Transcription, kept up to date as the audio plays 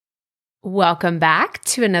Welcome back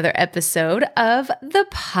to another episode of the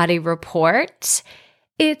Potty Report.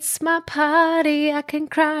 It's my potty, I can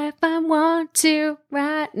cry if I want to,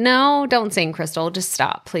 right? No, don't sing, Crystal. Just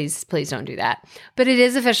stop. Please don't do that. But it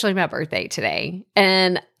is officially my birthday today,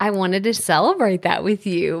 and I wanted to celebrate that with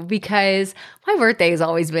you because my birthday has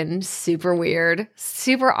always been super weird,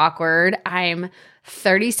 super awkward. I'm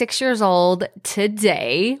 36 years old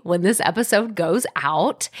today when this episode goes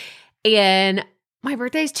out, and my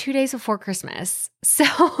birthday is 2 days before Christmas. So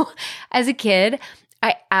as a kid,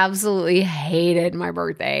 I absolutely hated my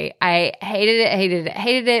birthday. I hated it.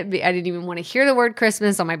 I didn't even want to hear the word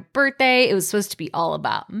Christmas on my birthday. It was supposed to be all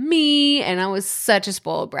about me, and I was such a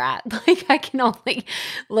spoiled brat. Like, I can only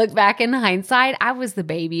look back in hindsight. I was the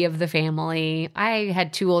baby of the family. I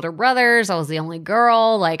had 2 older brothers. I was the only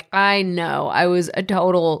girl. Like, I know I was a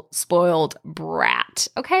total spoiled brat.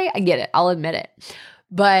 Okay, I get it. I'll admit it.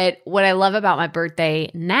 But what I love about my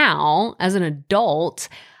birthday now as an adult,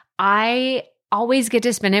 I always get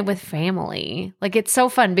to spend it with family. Like, it's so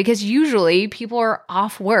fun because usually people are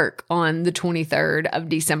off work on the 23rd of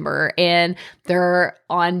December and they're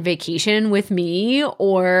on vacation with me,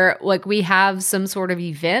 or like we have some sort of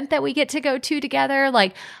event that we get to go to together.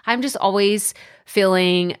 Like, I'm just always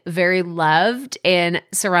feeling very loved and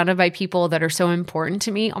surrounded by people that are so important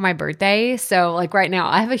to me on my birthday. So like right now,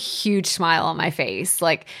 I have a huge smile on my face,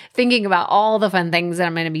 like thinking about all the fun things that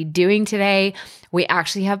I'm going to be doing today. We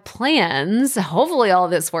actually have plans. Hopefully all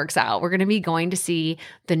of this works out. We're going to be going to see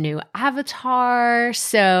the new Avatar.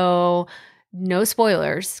 So no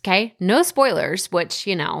spoilers, okay? No spoilers, which,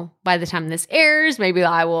 by the time this airs, maybe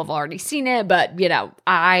I will have already seen it. But,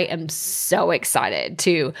 I am so excited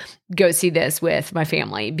to go see this with my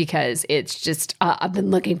family because it's just, I've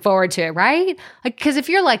been looking forward to it, right? Like, because if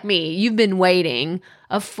you're like me, you've been waiting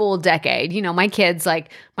a full decade. My kids,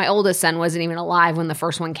 like my oldest son wasn't even alive when the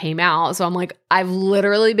first one came out. So I'm like, I've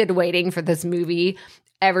literally been waiting for this movie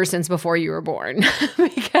ever since before you were born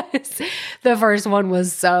because the first one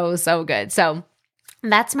was so good. So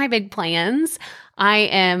that's my big plans. I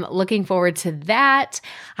am looking forward to that.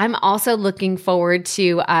 I'm also looking forward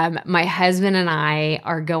to my husband and I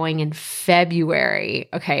are going in February.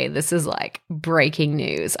 Okay, this is like breaking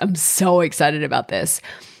news. I'm so excited about this.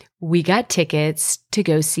 We got tickets to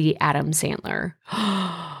go see Adam Sandler.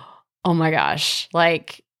 Oh my gosh.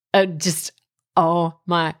 Oh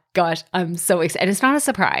my gosh, I'm so excited. It's not a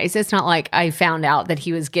surprise. It's not like I found out that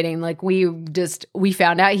he was getting, we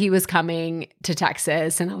found out he was coming to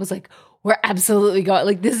Texas, and I was like, we're absolutely going.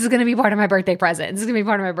 Like, this is going to be part of my birthday present. This is going to be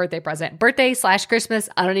part of my birthday present. Birthday/Christmas.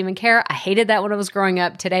 I don't even care. I hated that when I was growing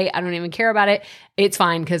up. Today, I don't even care about it. It's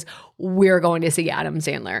fine because we're going to see Adam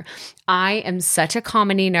Sandler. I am such a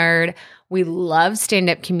comedy nerd. We love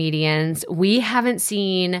stand-up comedians. We haven't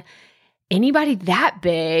seen anybody that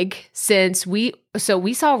big since we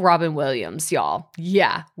saw Robin Williams, y'all.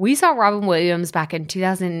 Yeah, we saw Robin Williams back in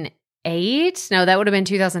 2008. No, that would have been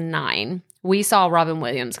 2009. We saw Robin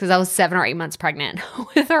Williams because I was 7 or 8 months pregnant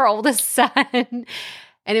with our oldest son.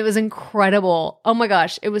 And it was incredible. Oh my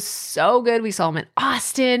gosh, it was so good. We saw him in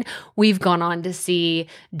Austin. We've gone on to see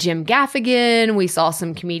Jim Gaffigan. We saw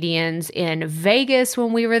some comedians in Vegas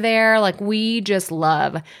when we were there. Like, we just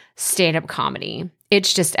love stand-up comedy.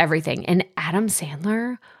 It's just everything. And Adam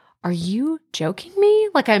Sandler, are you joking me?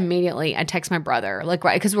 Like, I text my brother, like,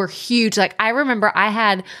 right, because we're huge. Like, I remember I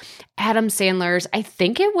had Adam Sandler's, I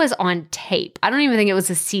think it was on tape. I don't even think it was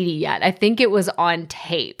a CD yet. I think it was on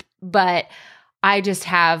tape. But I just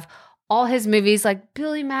have all his movies, like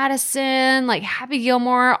Billy Madison, like Happy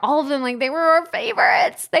Gilmore, all of them, like, they were our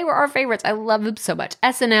favorites. I love them so much.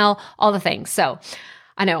 SNL, all the things. So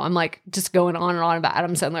I know I'm like just going on and on about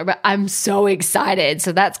Adam Sandler, but I'm so excited.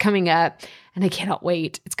 So that's coming up and I cannot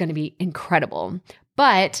wait. It's going to be incredible.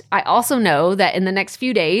 But I also know that in the next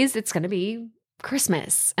few days, it's going to be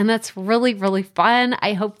Christmas. And that's really, really fun.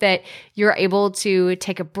 I hope that you're able to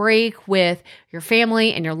take a break with your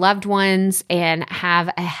family and your loved ones and have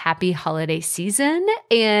a happy holiday season.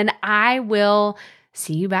 And I will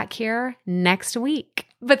see you back here next week.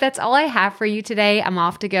 But that's all I have for you today. I'm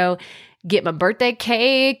off to go get my birthday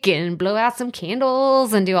cake and blow out some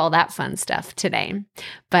candles and do all that fun stuff today.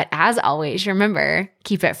 But as always, remember,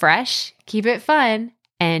 keep it fresh, keep it fun,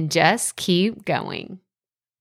 and just keep going.